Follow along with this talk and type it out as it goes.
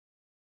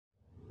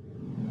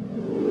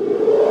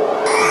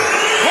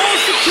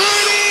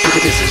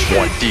This is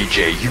one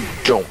DJ you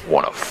don't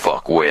want to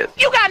fuck with.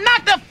 You got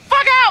knocked the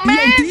fuck out, man!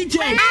 Yo, DJ!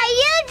 Are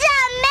you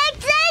done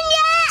mixing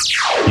yet?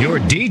 Your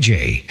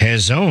DJ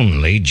has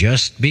only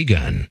just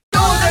begun.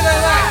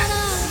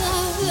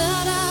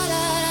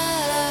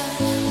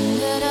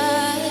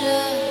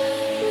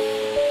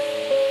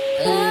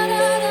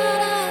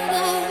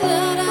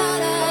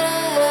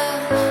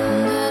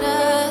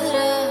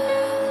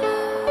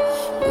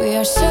 We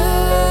are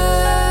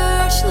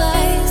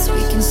searchlights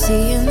we can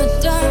see in the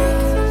dark.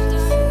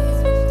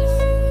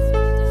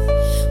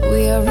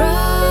 We are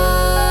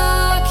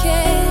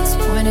rockets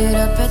pointed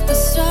up at the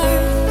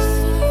stars.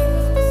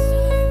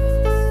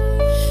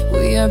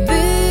 We are billions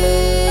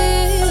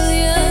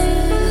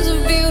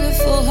of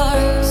beautiful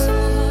hearts.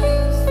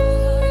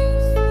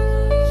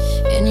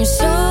 And you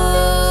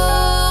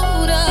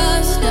sold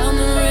us down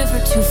the river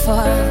too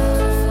far.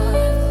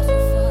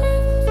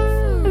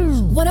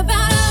 What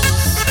about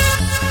us?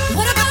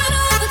 What about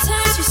all the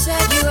times you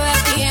said you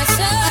had the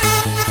answers?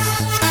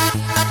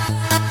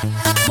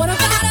 What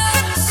about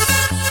us?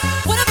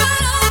 What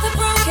about all the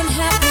broken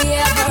happy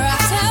ever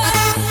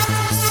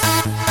afters?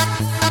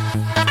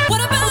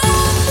 What about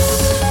us?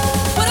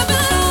 What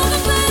about all the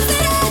plans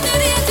that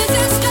ended in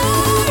disaster?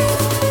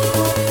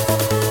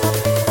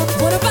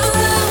 What about us?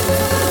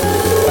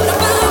 What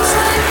about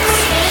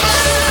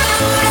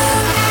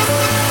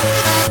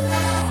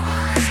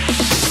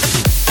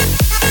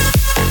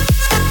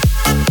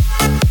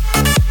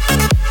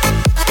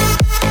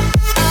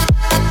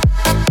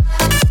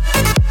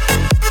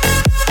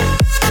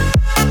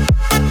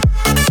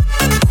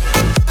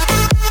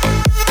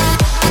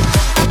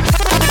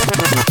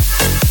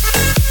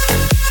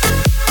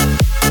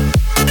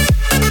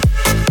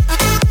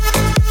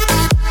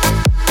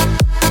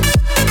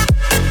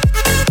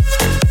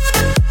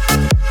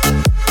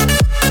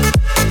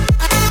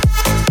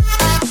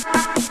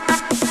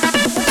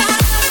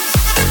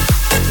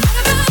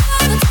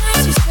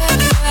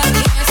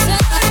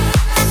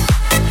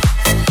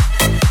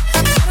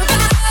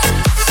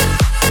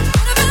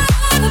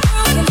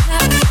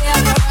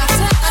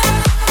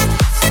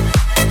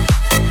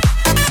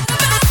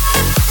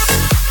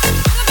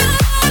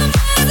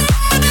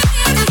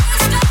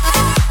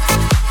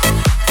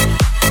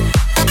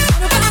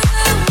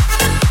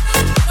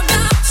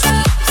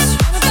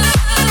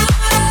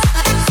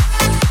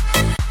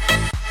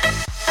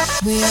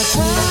we are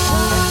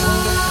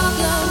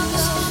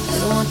problems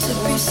that want to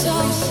be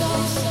solved.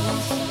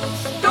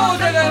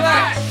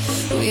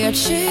 We are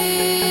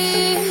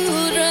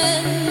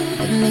children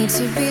that need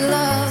to be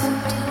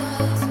loved.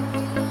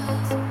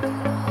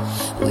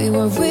 We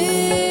were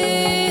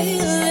willing,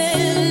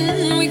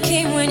 we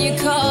came when you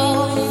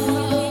called.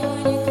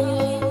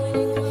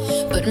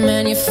 But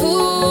man, you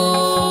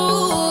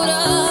fooled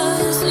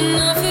us.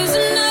 Enough is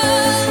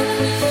enough.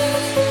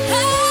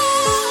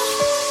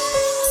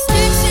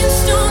 Sticks and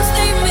stones,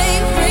 they may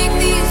break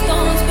these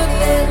bones, but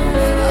then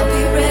I'll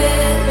be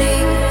ready.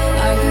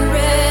 Are you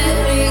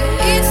ready?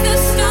 It's the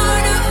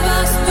start of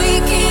us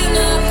waking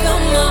up.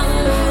 Come on,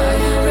 are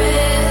you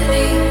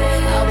ready?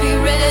 I'll be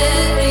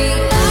ready.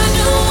 I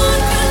don't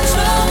want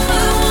control, I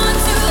want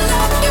to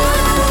let go.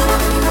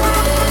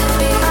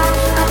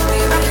 I'll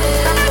be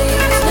ready.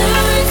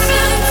 Now it's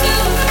time to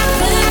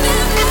let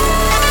them know.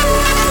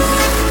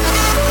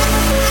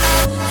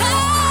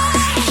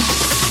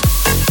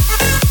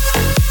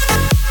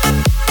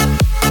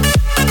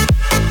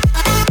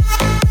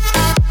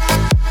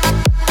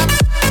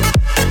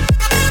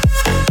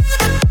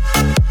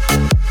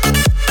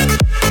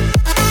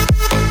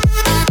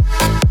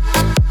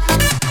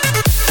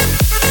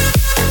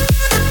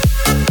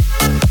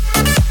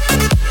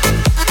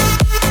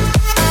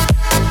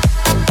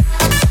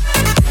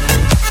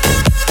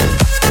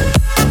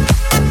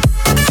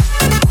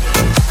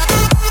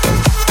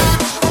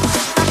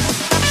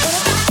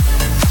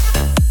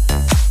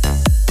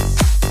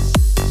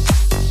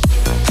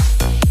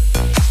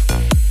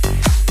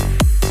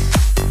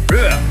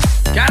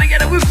 Gotta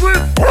get a whoop whoop.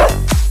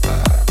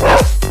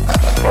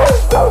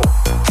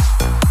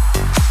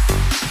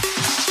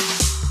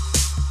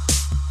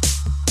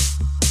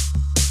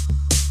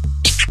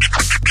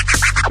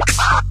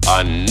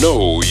 I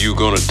know you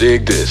gonna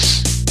dig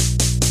this.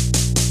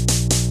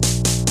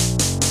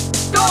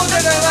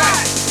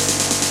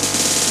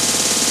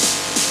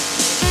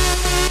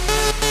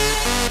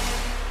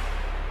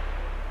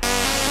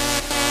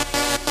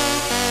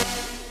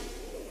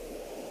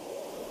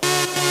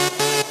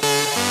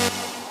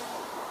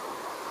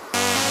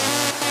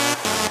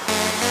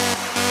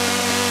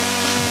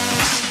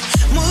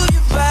 Move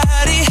your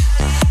body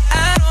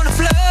out on the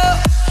floor.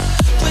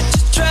 Put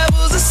your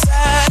troubles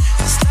aside.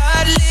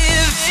 Start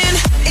living.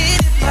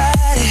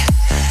 Anybody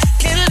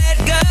can let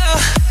go.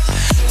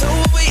 Throw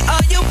away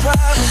all your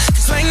problems.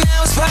 'Cause right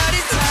now it's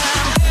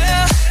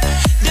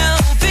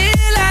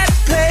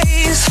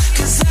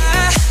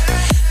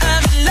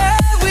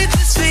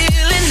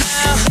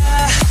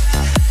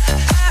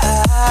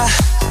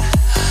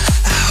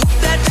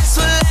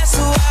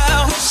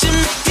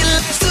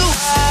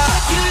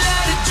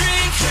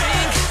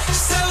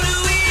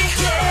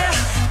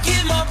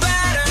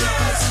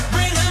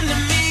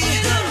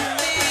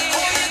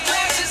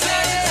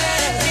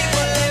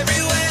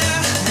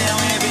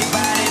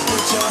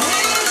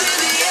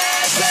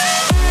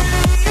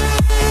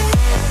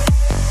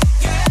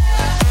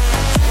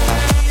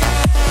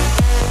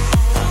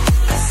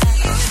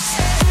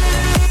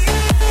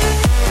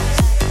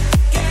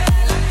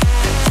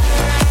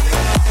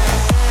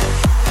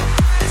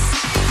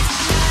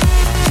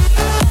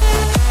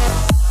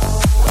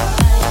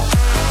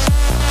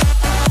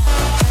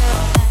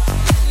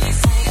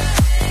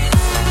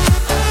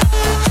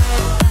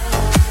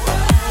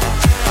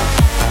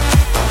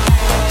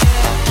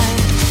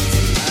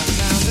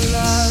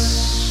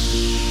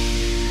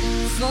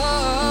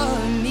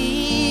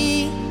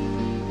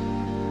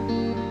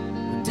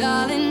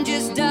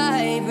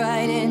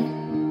right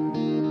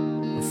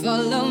in,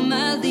 follow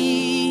my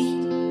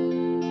lead.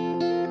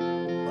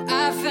 Well,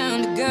 I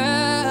found a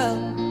girl,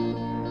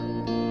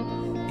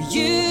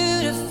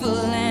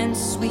 beautiful and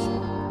sweet.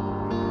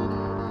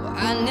 Well,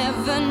 I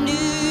never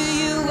knew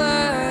you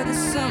were the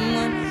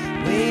someone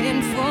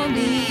waiting for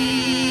me.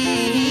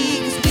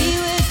 'Cause we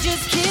were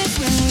just kids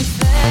when we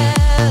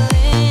fell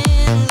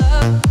in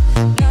love,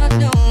 not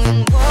knowing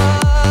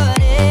what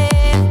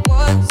it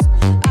was.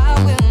 I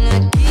will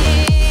not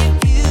give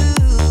you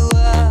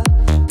up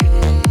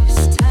this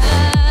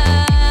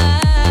time,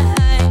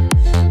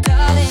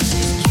 darling.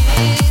 Just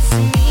kiss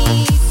me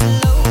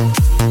slow.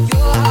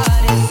 Your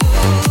heart is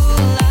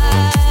all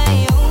I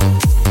own,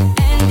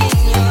 and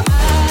in your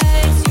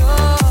eyes,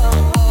 you're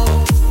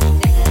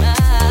holding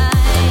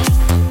mine.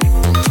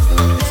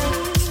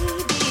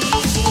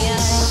 Baby,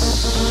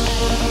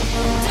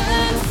 I'm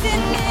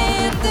dancing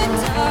in the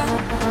dark,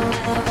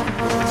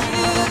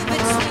 you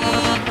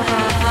between my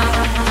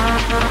arms.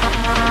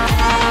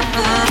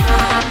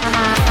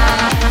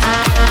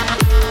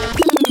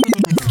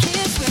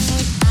 Kiss when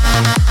we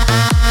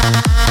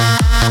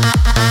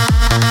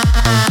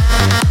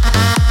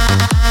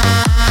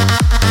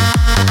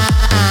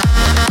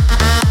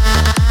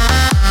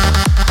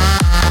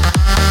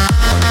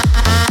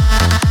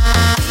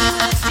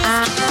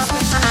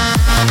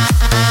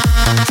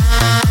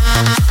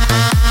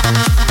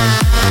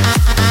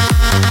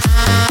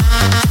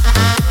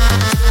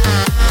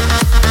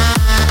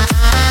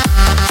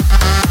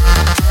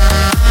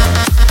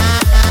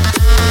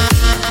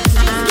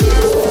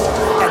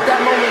At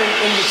that moment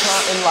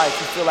in life,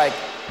 you feel like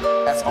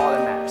that's all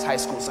that matters. High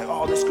school, it's like,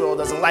 oh, this girl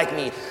doesn't like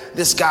me.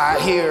 This guy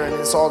here, and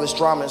it's all this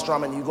drama,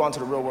 and you go into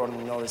the real world and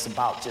you know it's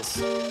about just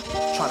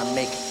trying to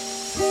make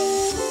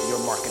your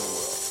mark in the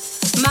world.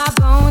 My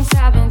bones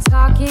have been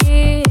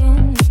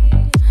talking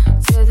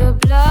to the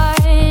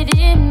blood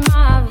in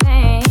my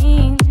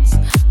veins.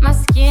 My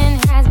skin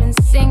has been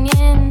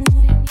singing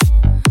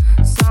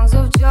songs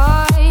of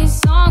joy,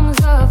 songs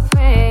of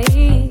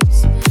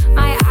praise.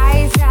 My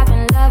eyes have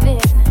been loving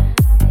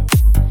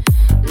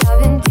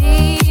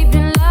deep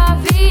and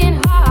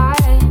loving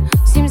hard.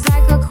 Seems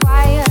like a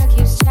choir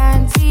keeps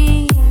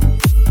chanting,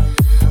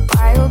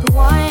 wild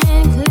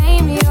one,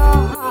 claim your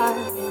heart.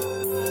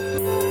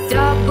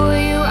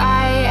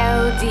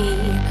 WILD.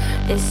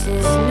 This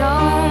is no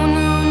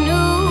new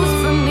news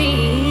for me,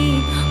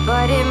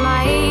 but it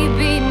might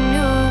be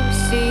news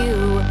to you.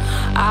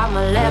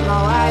 I'ma let my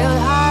wild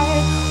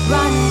heart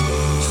run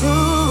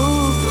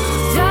true.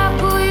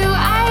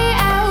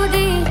 WILD.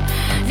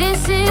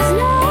 This is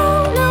no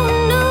new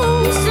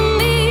news to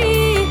me,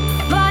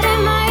 but it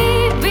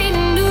might be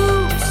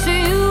news to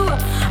you.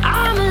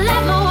 I'ma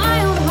let my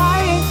wild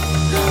heart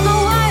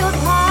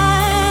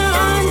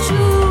run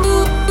true.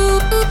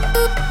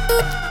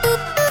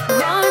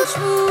 Run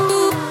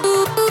true.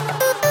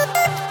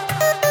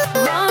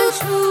 Run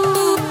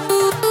true.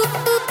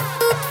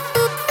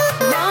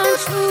 Run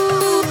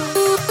true.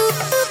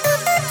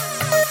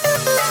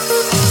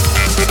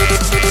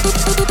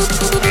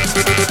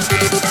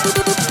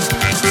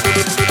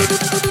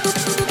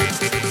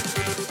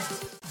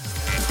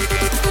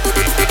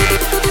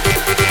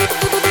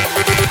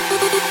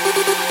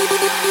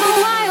 My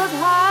wild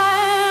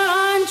heart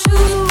run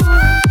true.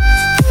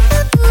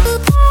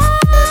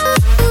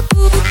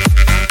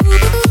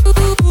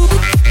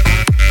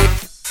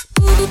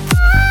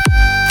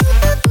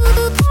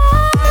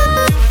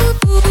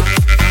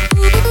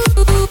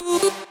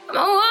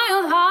 My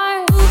wild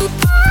heart.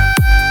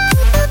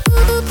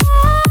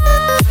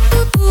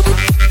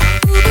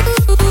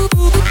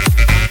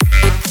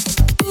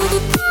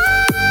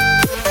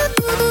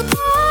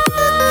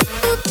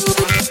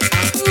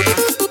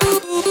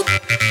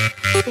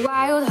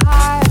 Wild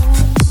heart.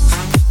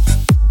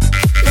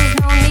 There's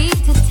no need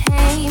to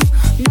tame,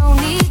 no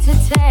need to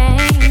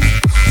tame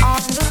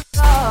on the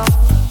floor.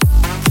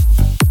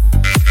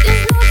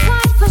 There's no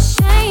time for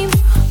shame,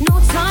 no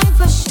time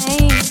for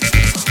shame.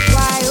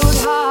 Wild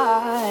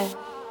heart.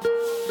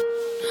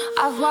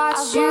 I've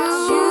watched you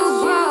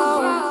grow.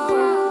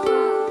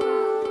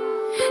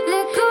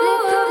 Let go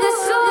of the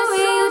story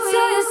you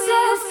tell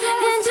yourself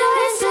and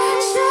just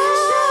show.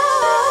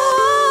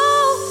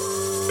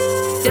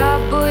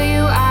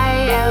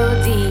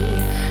 WILD.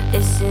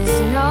 This is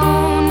no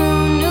new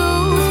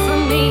news for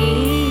me,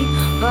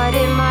 but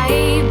it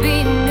might be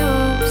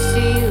news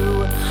to you.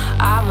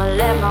 I'ma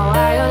let my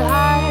wild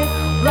heart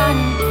run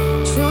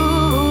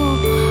true.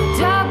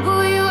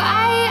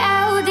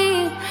 WILD.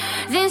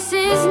 This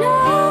is no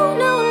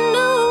new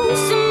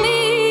news to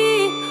me,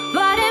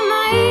 but it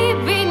might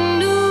be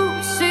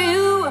news to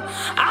you.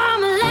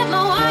 I'ma let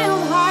my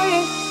wild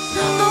heart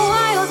run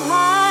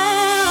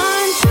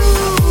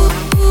true.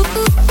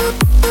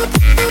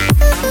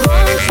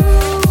 Run true.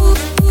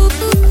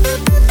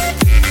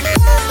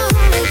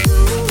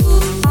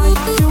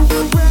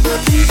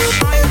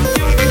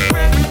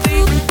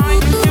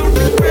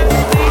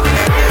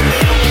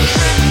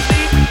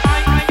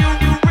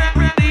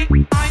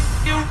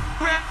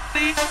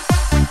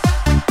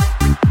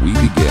 We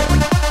began.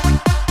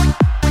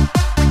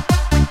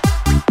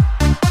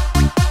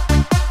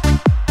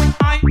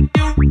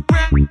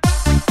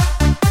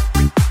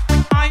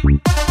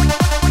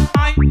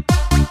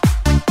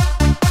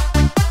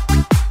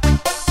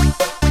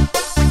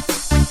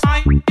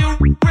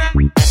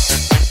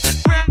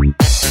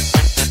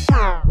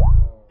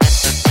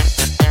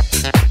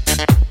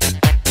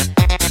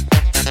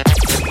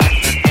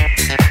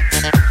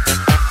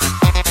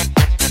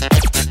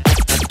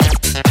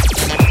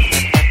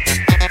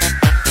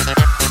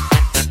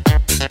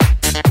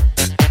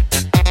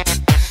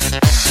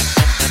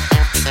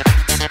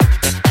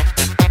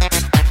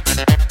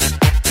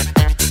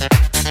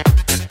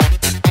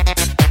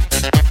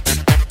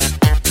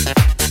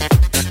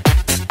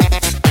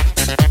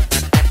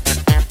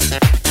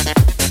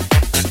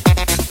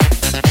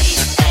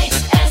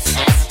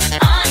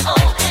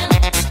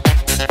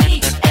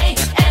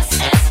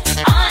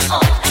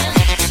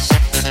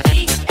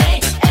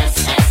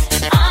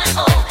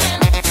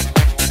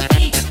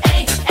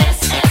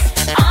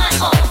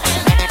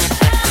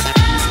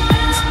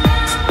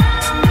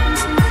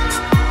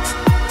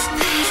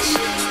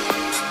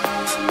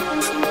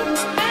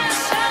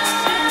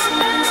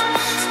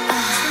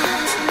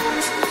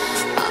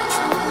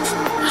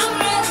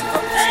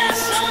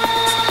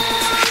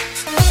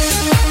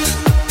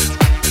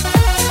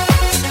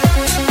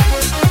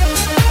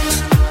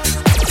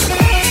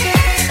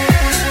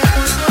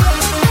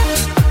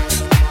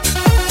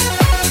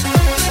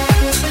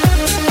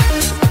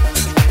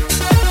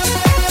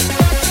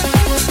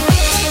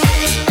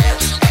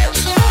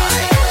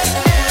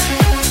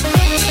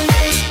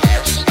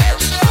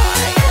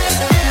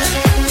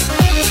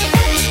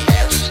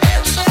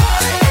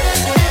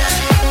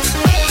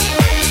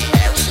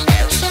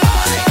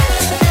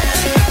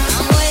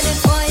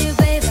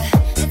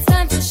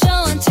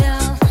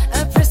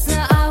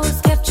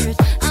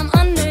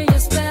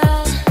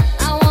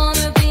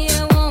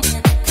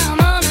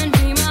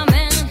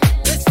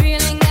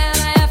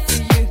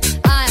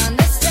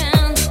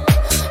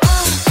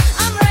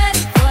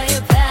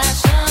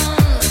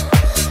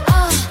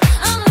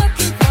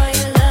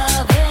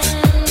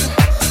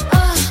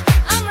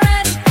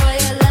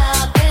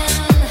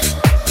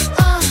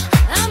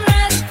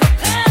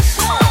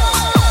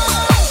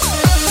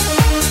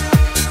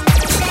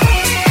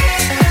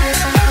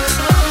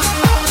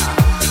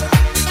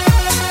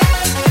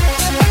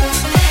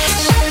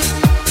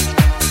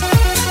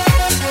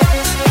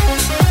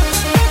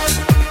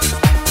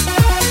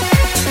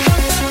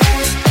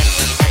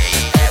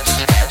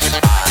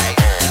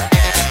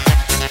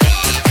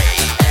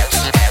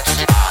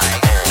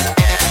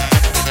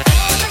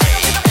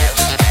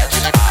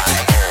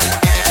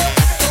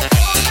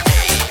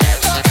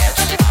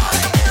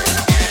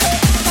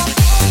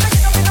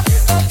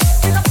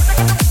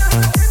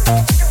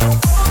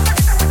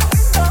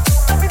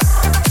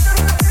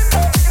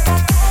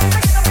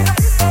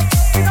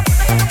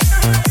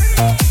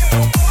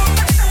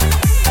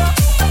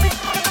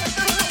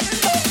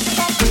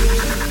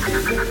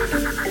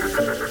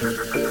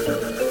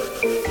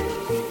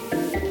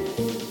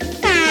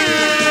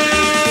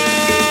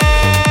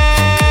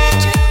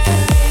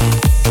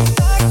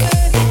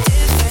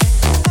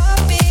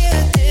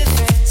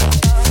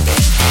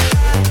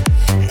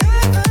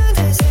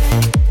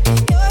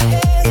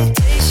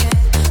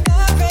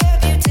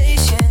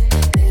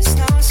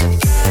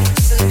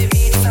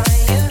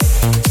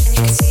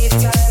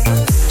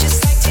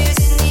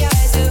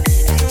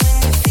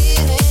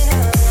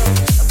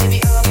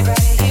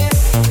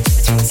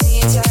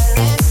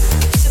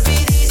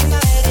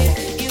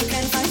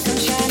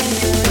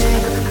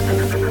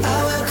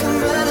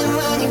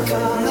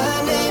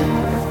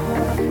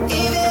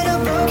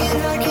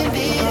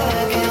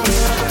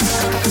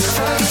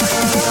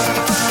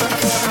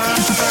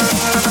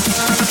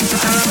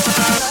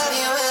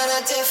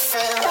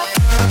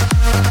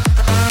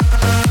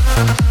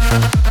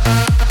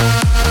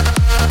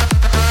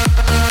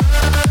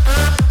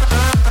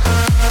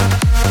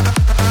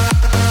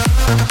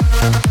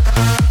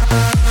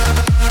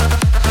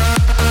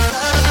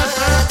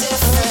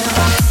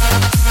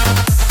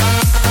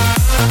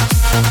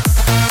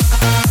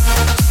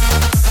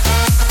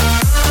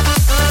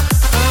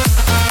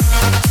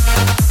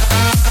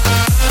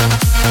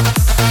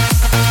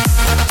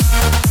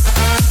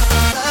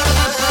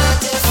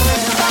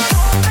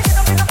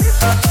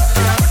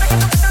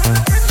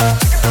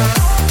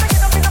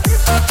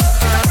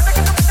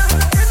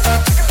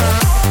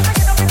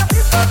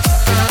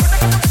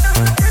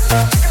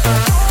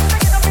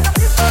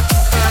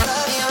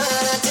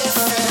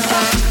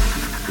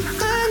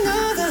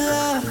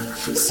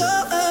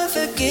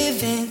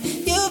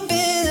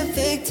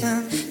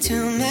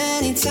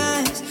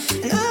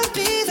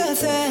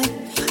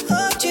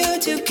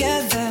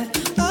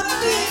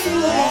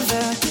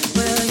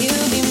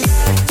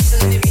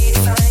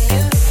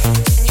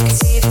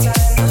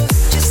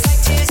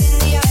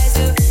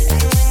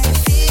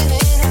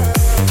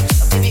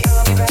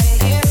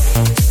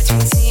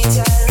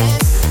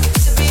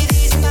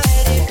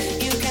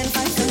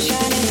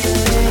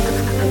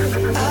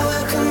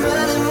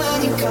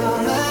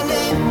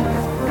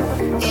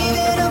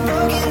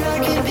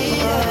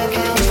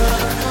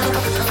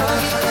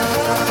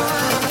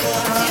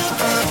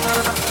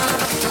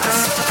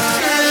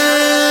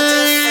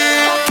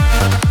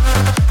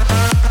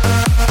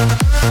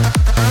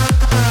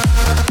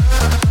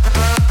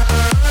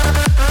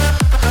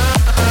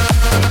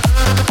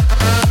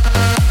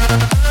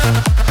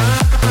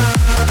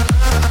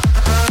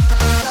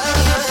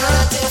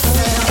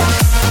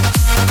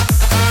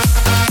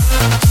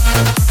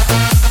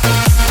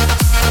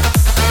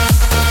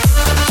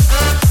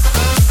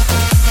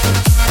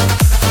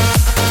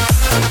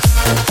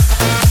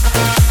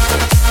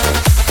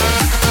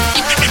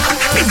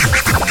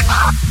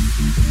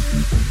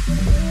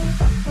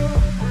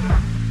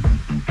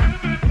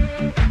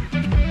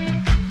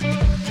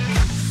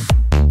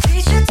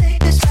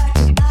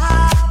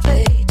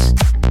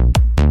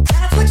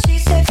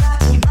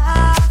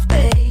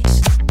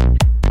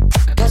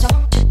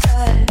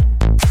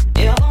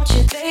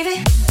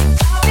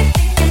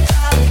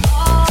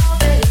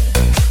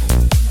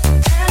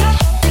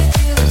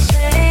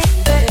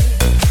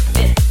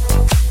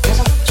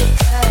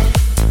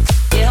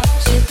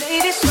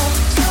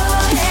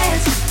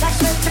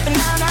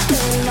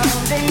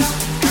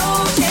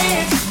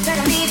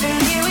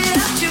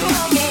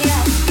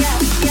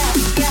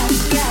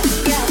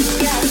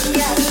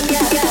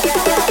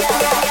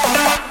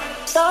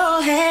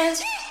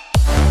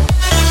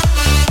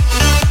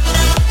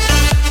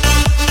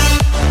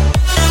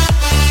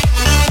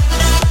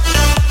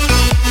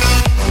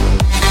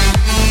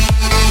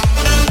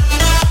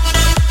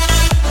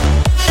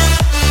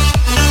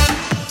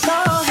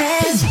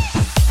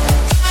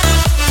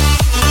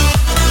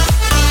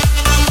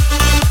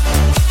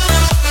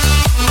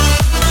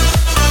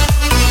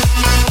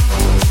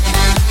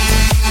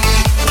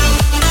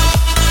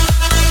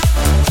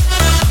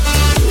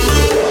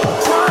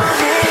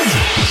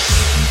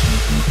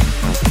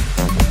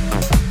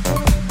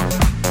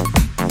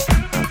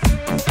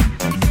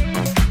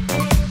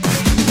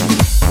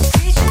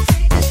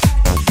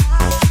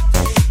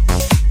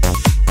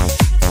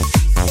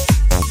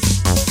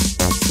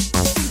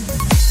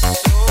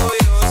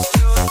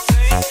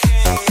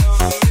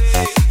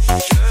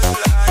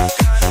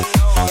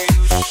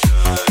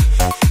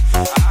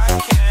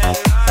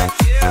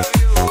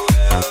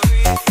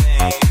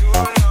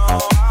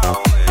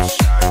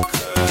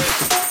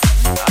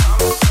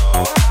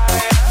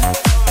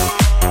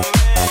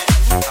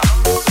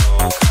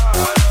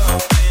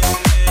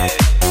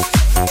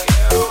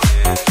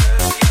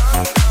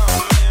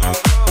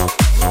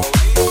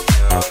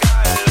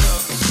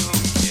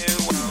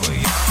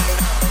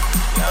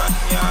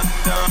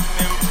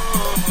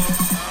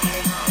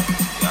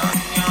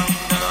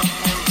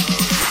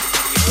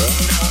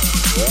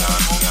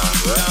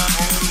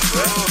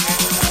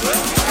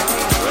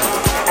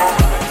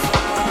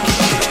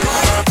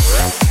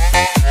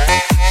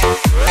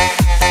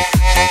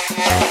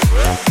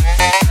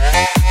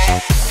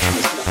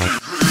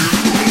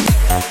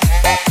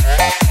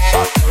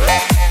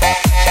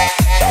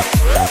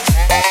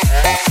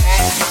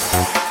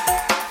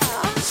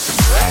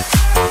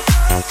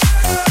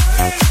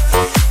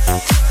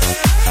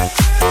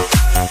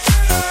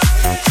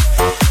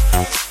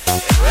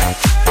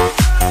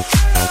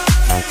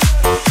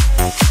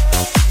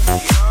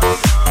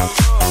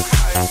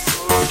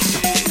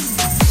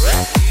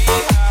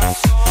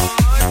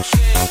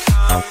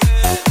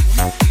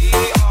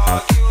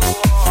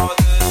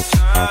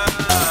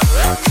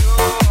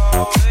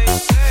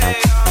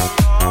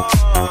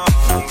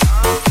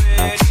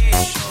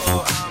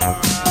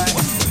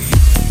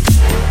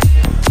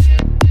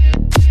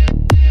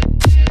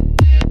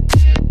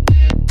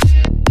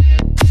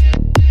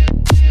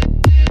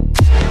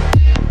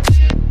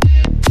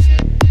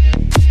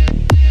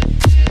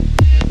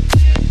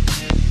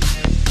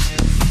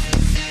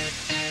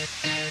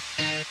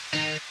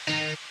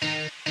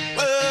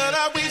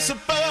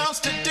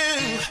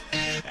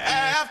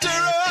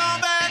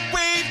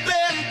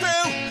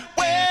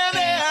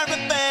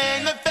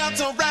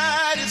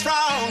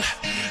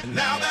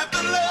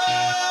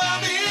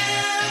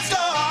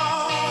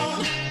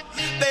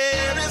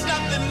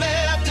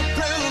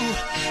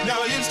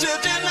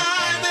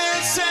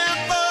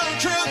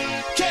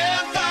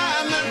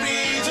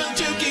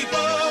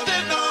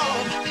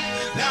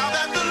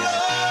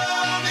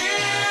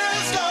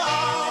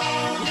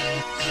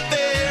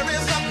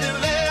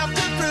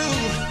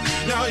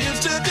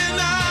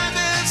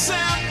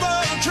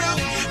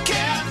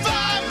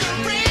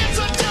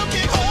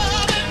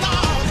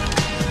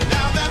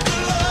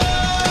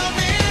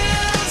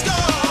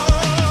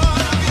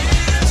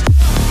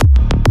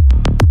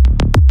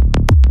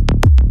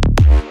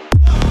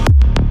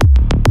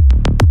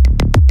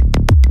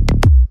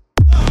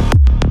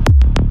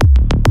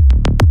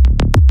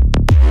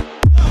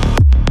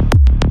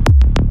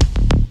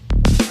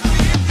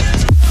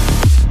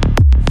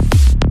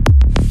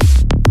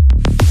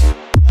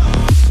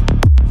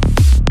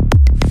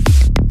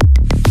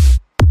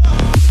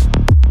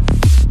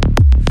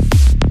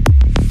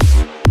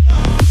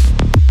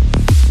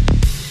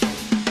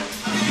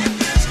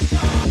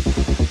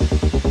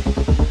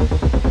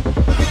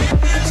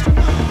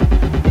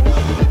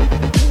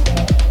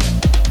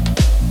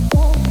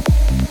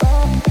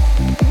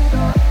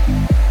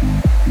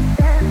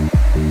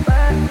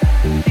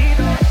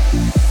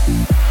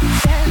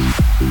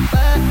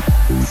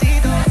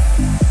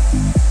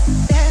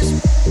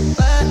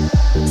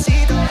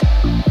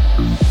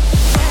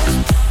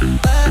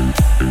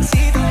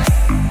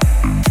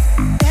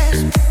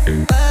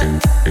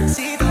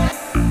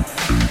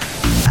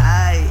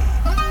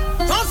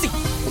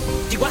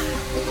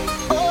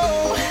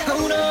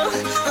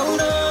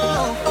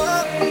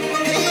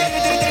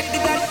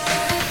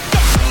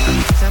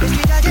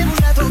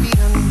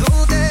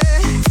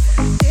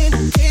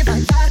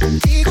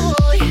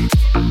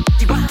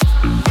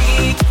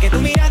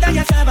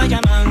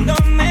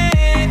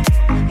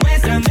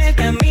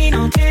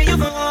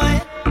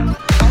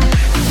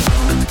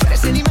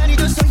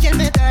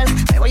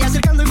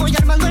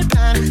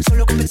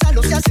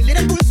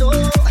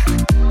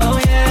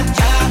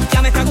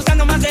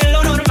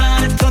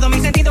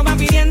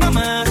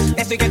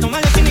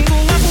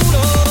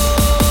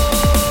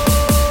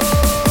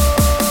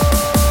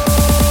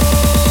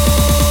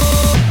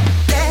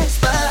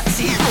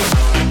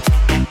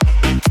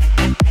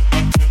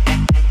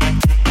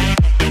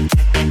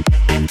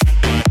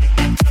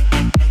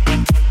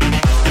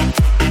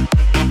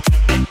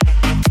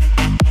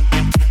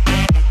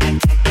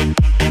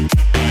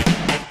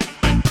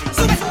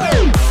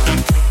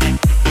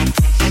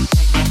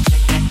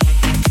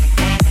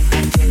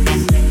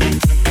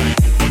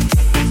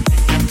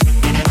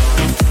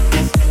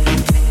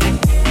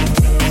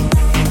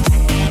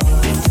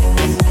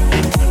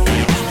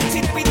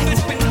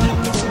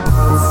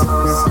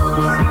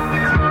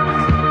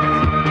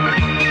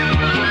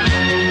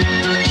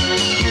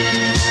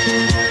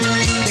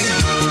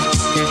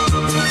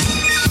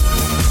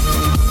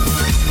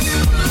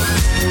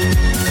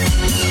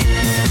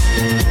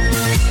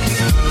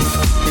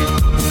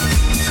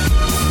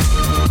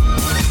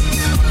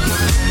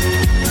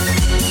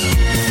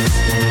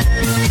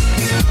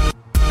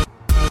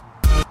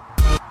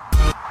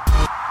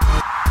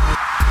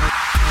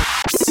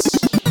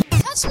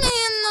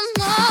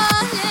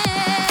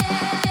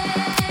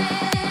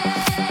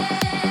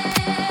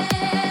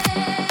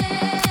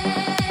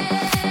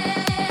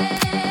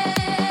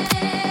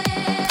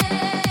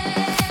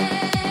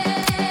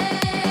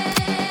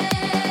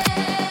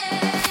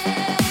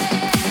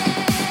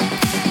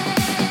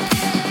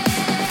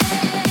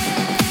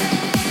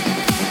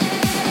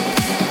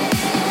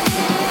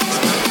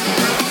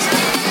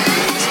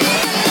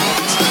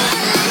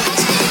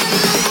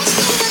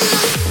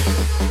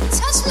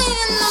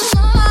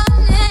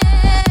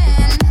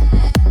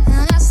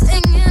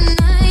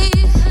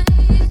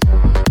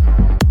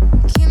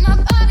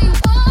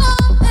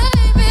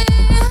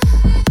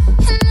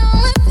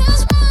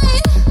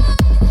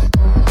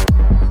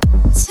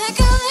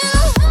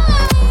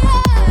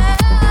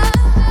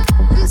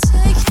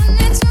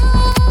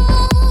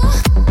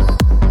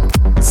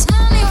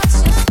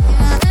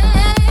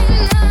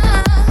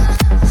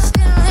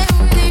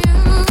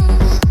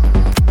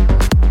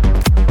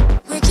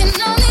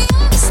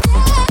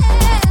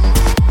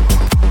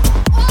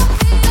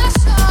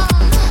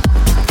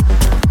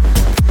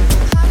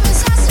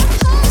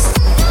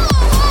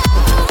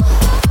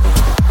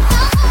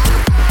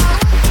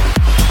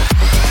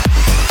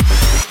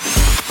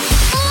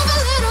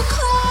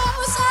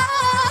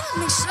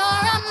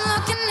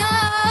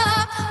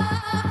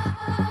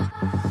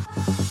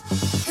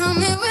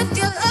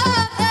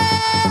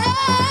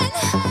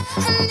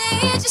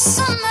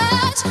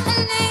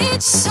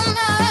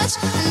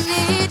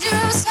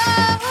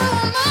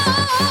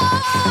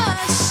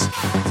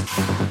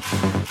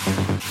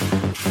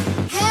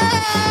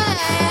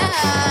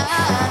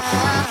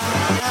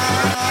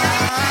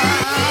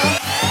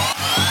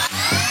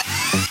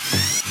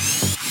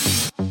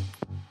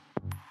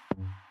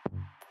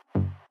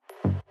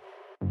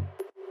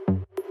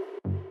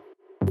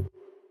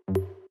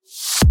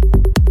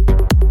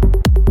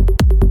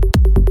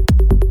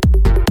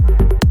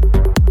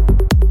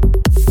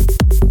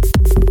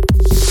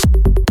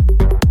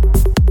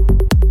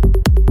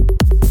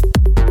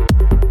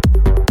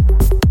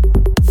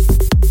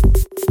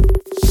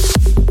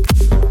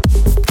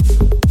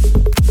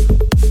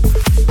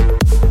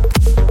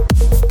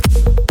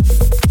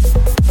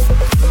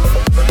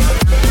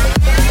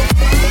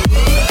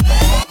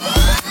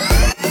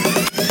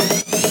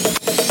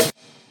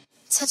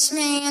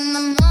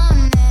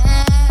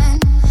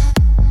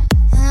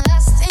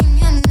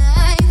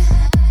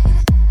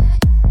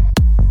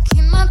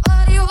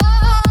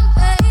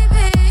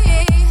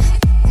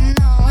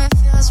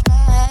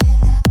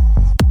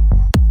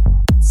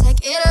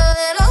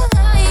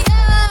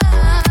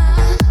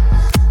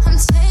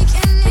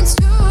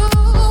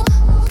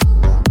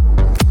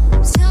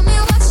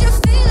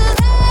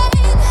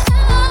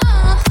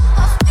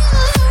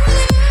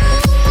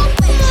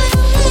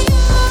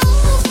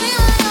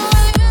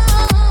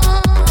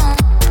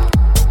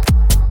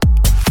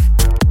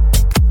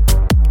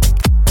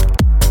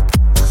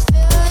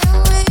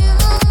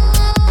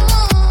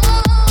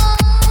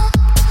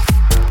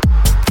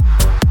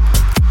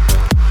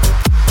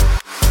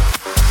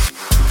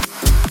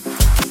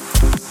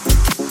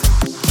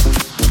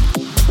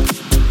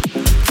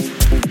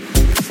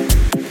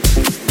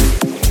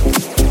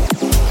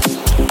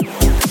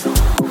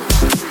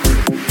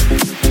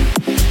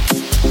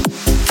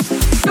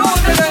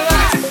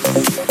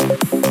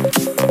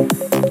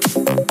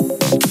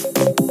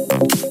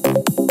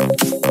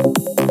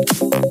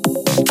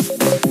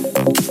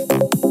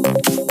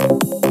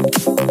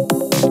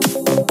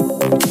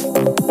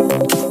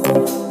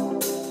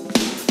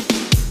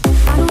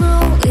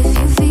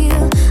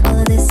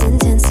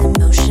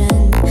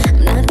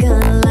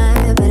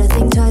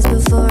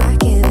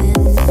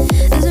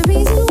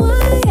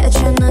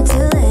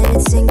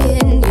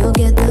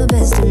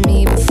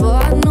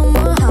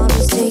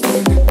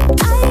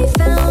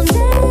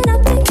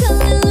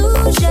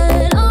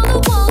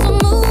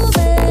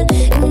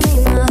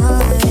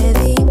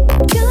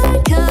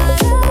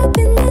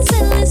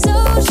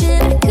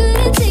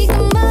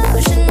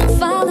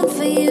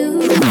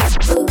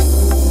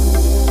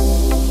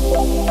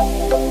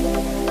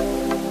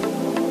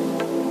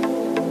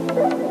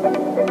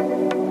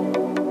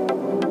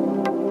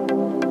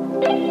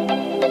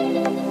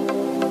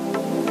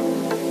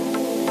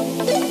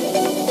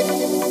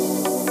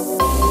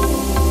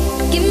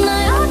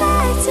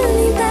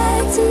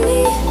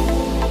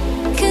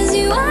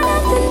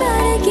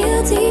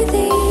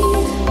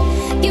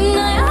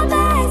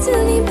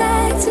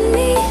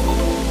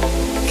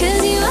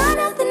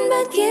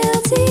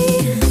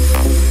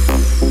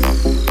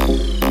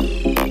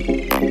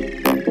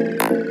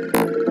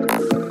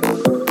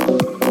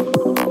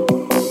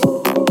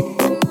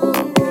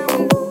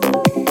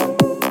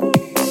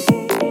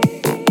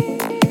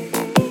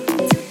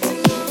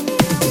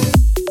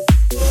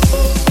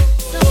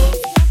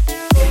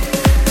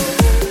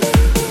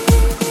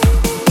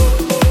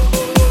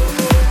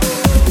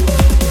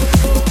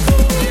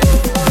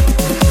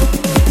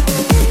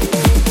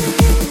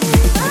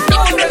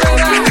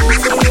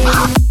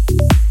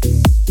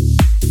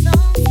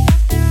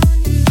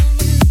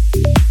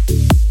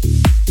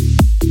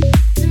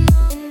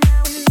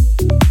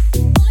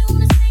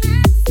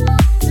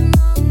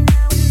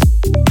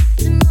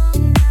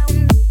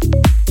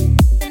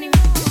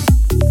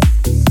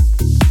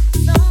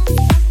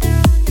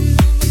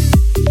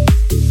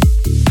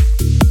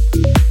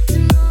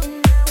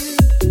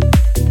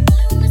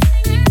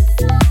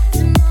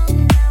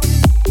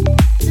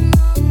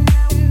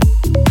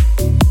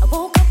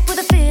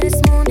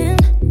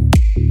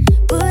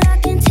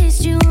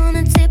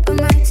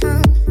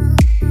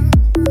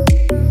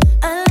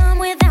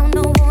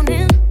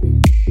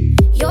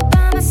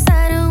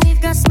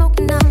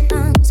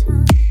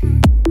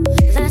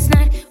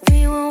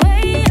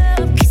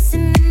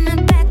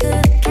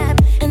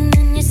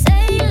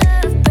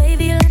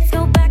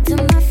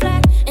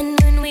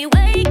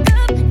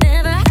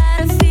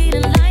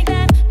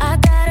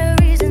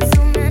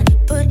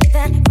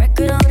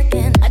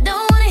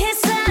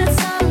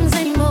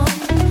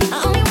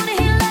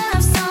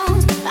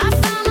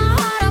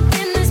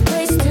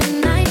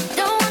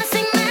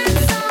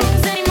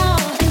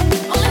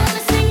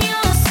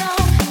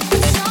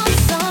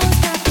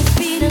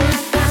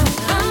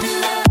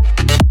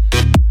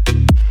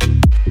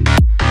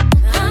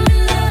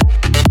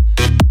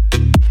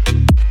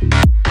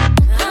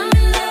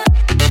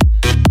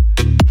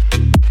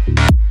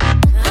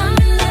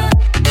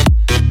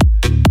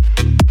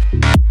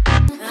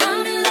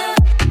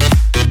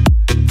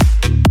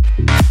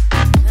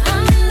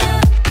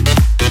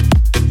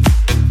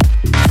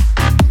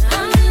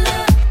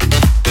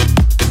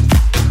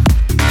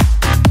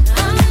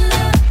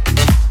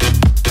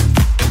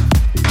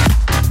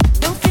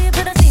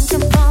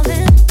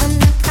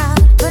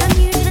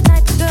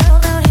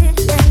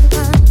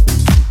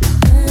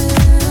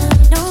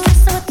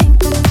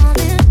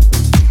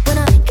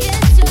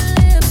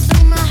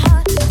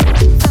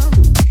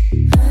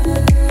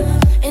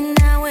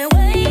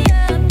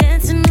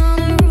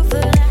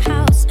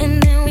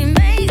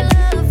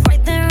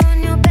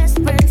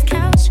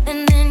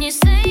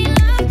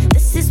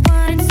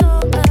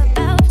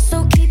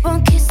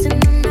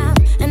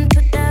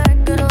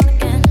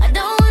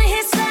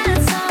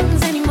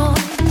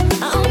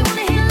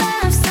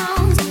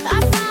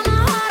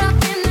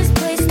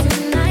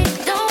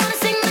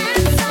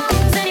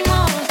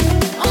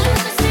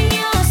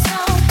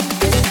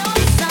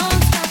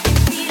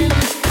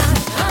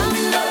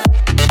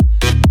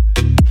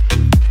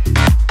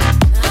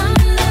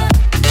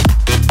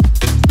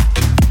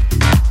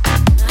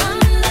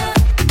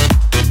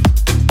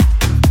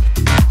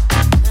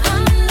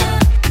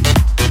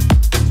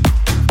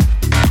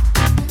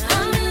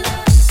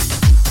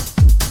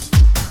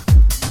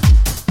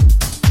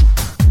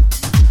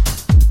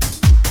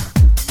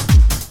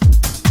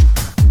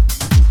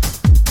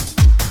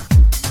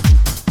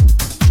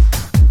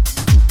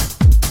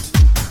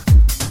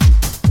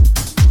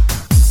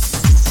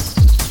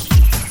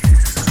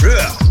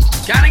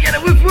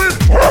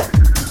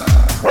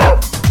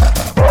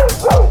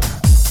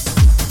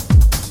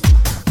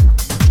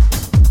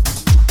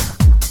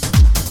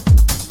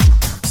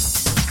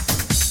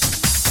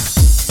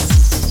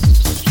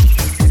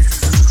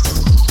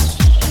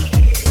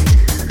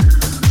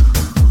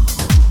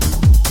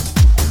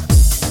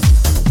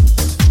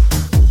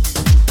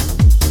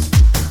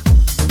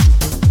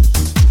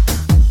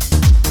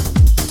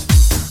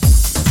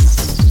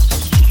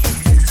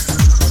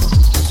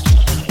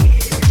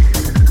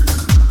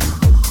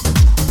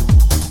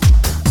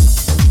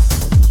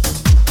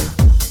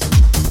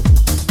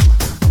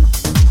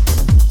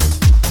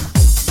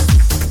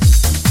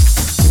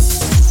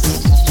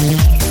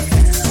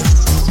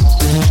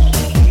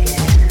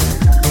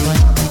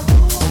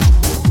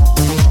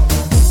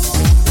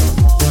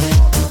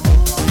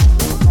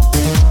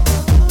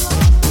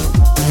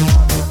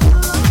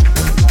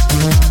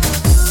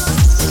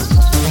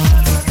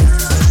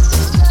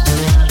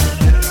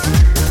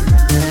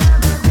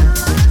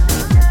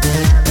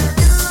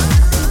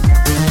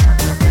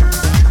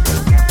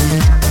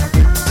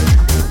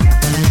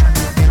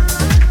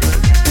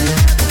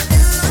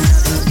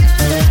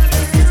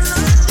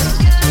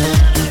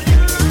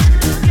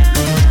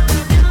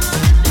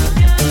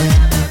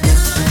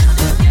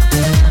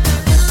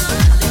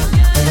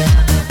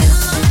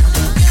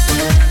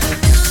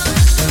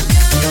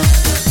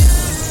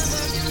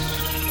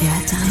 There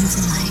are times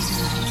in life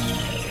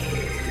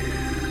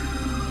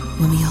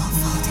when we all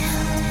fall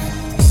down,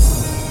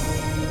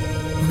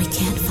 when we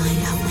can't find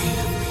our way,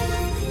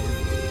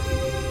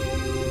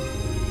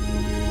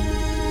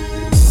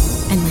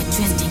 and we're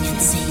drifting at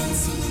sea,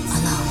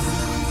 alone,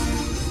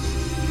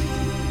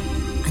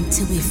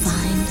 until we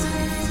find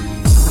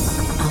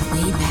our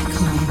way back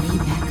home, way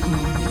back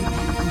home, way back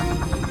home.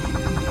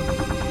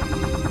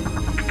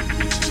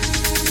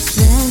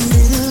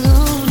 Stranded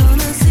alone on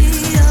a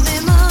sea of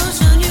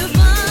emotion, you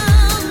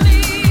found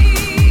me.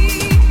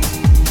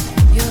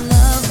 Your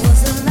love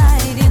was a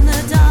light in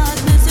the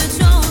darkness, it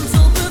shone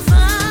so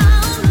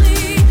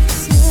profoundly.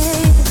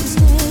 Stay,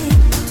 stay,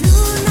 do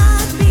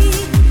not be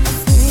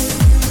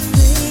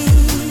afraid.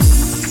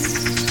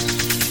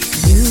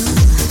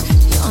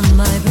 You're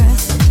my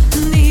breath,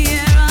 the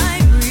air I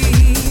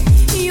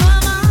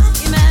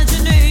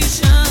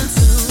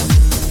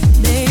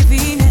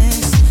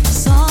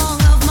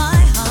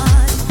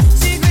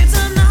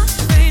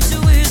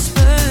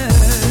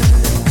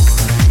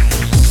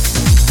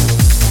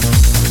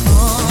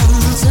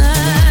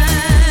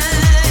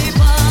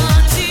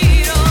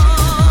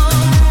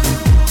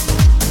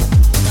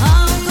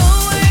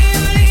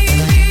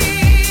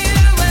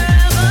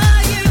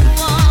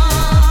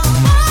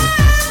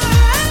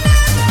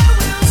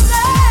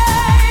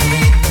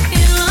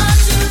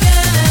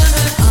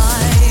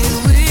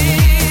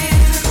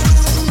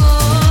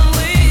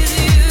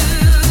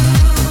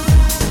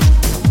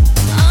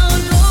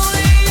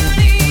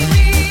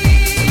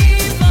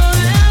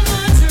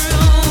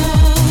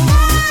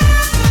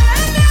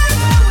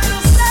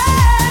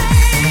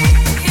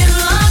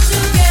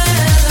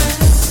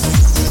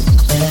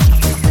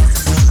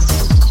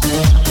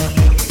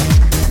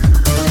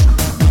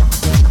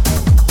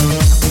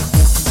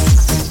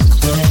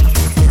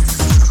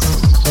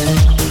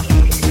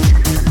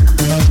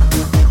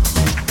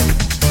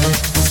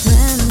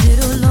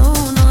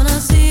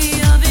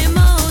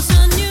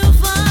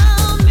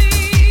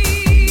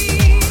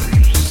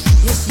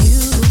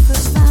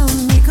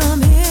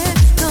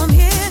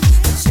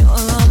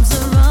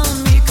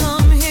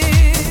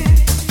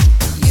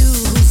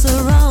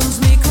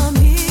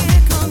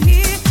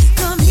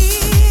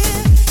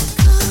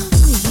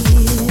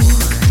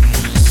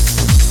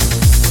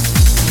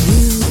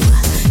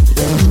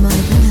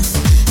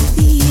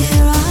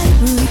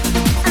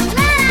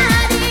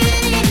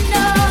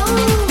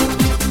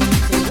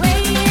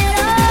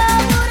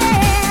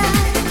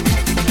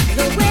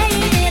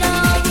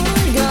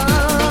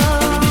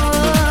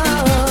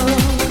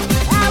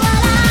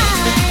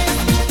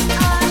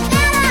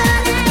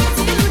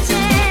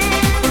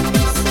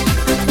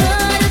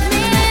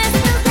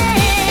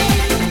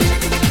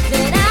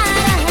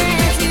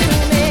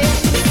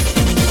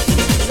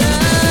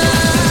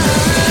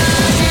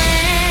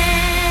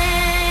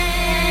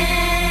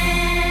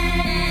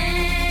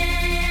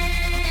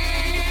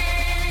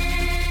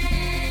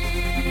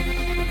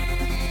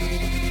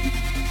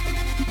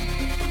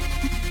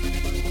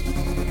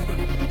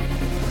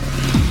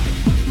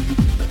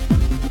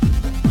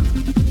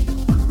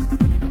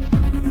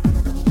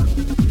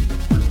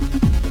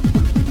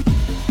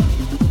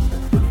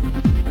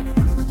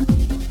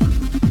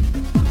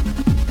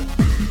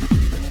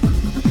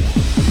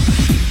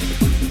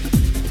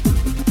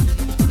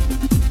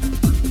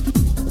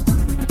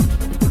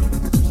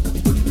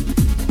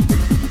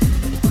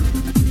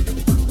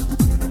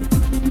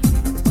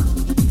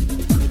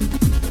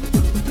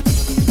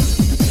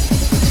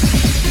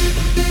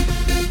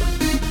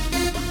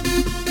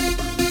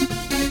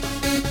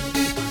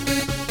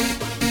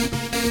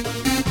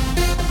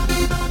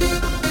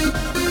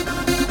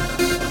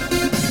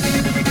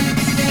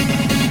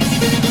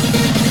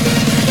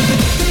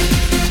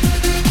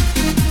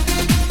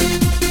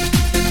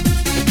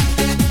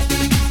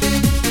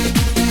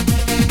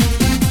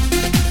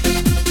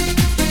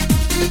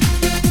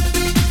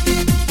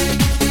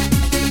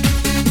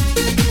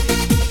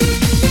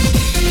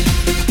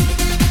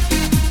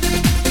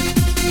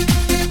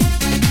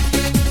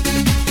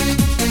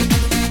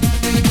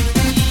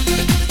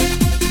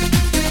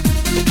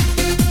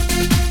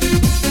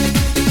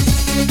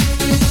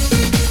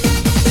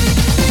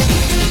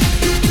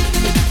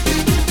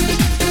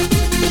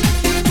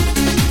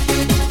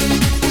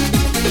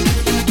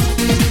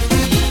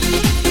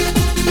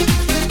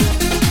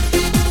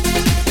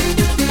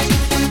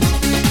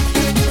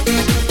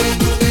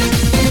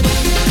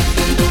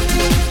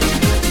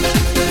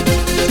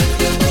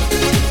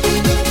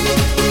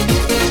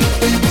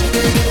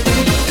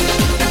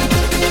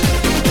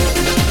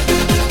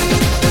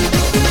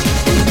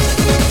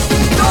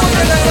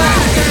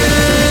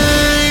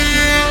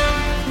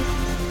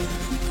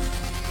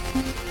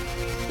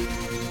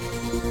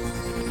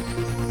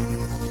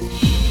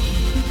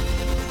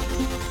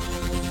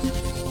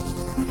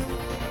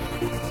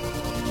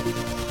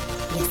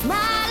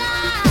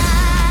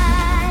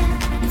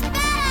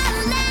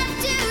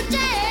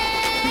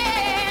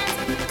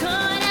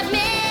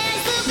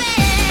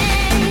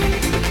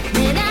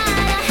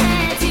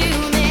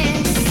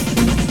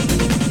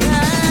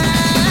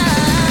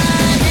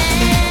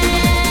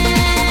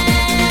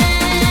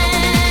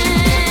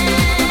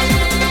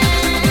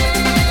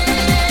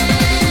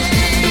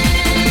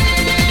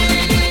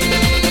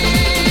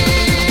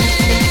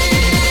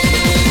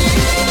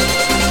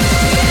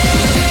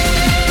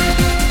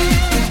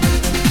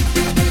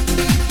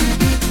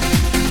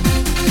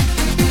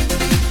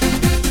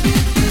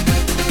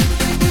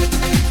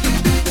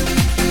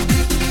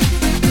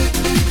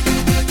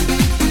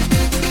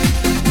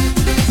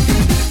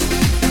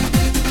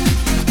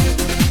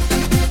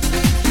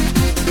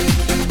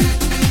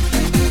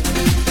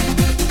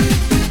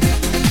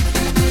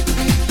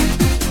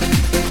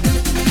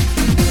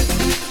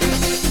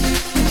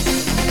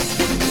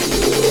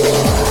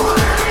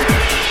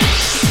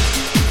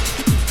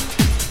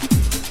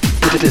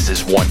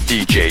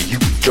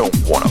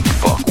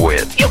fuck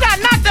with. You got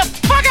knocked the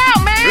fuck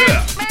out,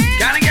 man.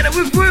 Gotta get a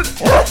woof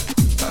woof.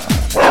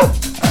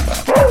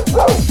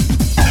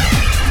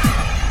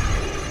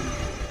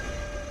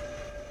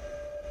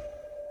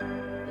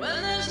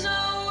 When there's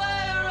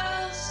nowhere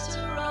else to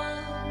run,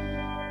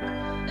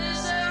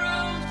 is there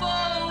room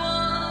for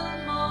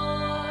one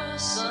more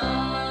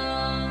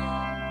sun?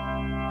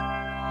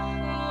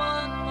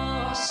 One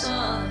more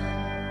sun.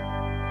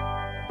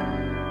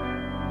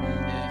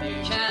 If you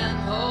can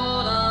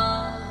hold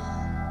on,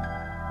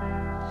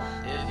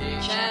 if you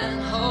can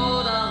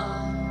hold on,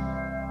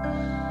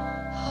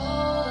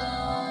 hold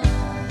on.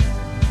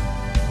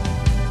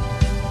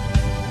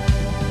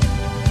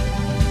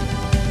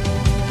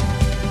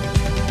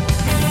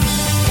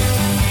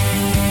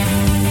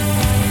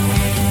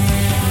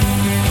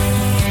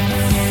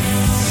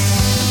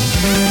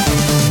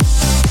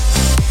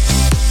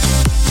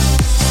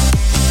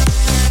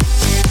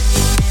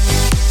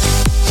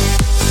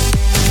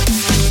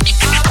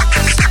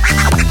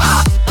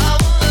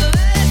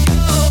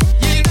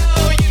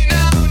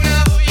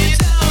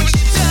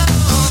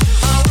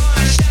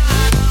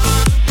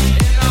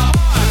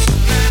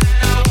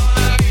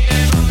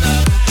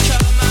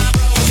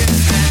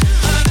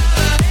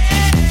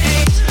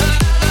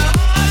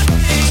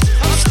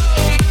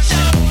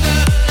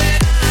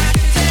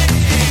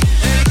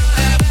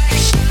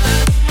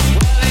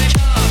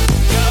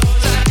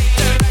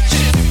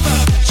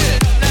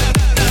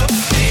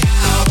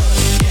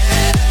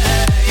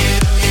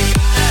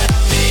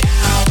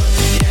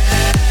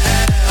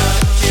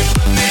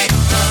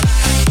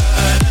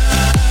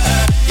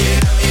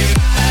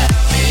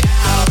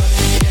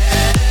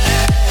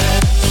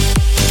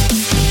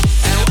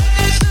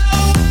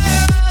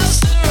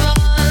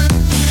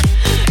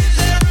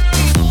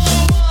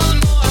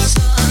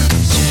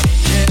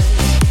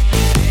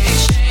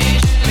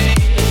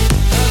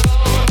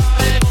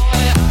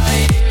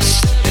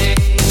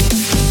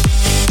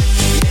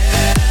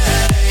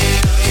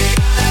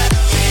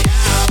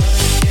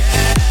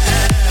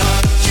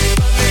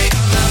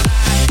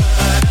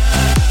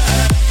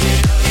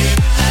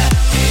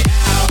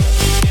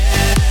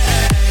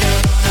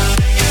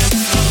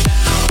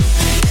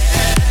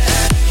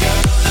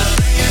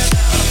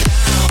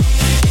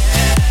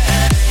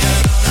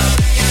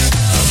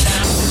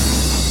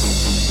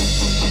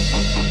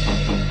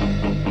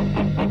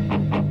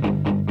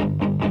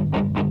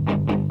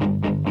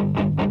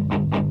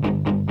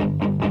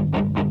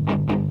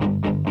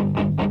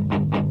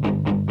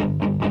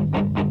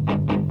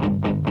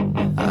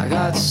 I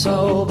got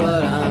soul,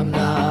 but I'm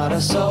not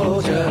a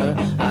soldier.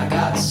 I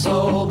got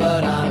soul,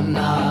 but I'm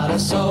not a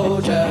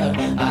soldier.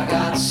 I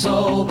got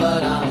soul,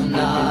 but I'm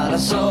not a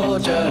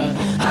soldier.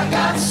 I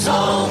got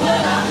soul,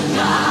 but I'm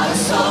not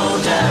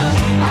a soldier.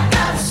 I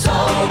got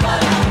soul,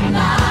 but I'm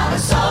not a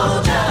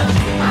soldier.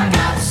 I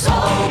got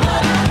soul,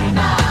 but I'm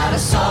not a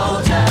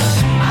soldier.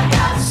 I got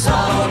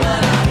soul,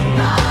 but I'm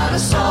not a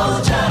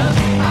soldier.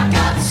 I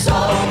got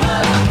soul,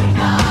 but I'm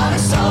not a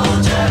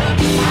soldier.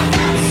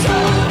 I got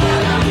soul,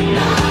 but I'm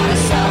not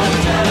a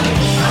soldier.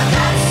 I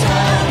got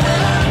soul,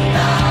 but I'm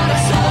not a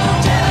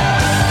soldier.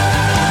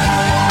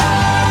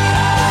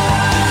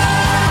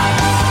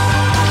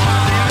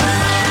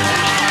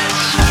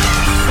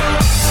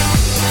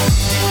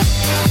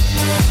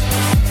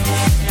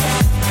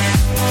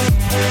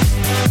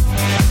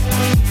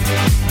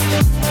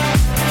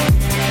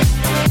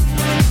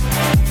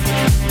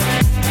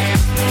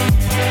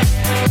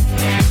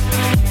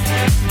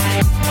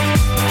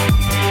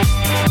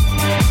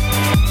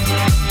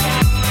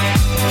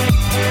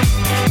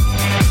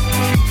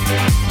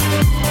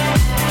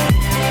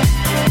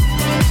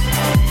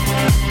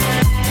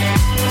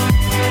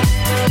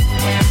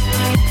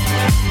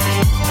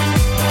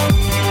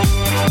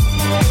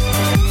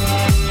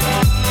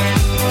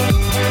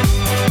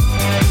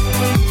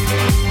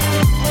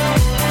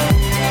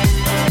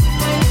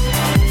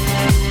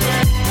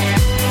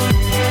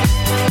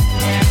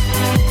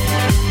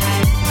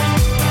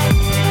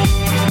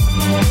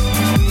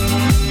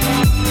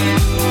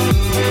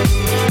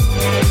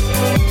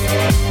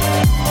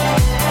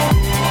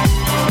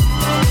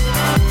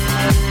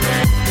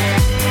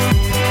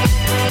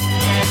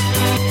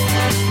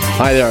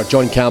 Hi there,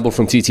 John Campbell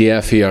from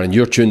TTF here, and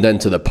you're tuned in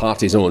to the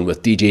Party Zone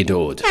with DJ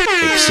Dode.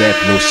 Accept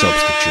no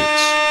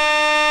substitutes.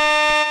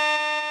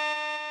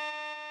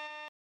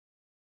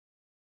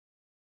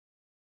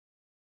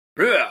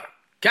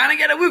 Can I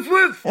get a woof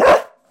woof?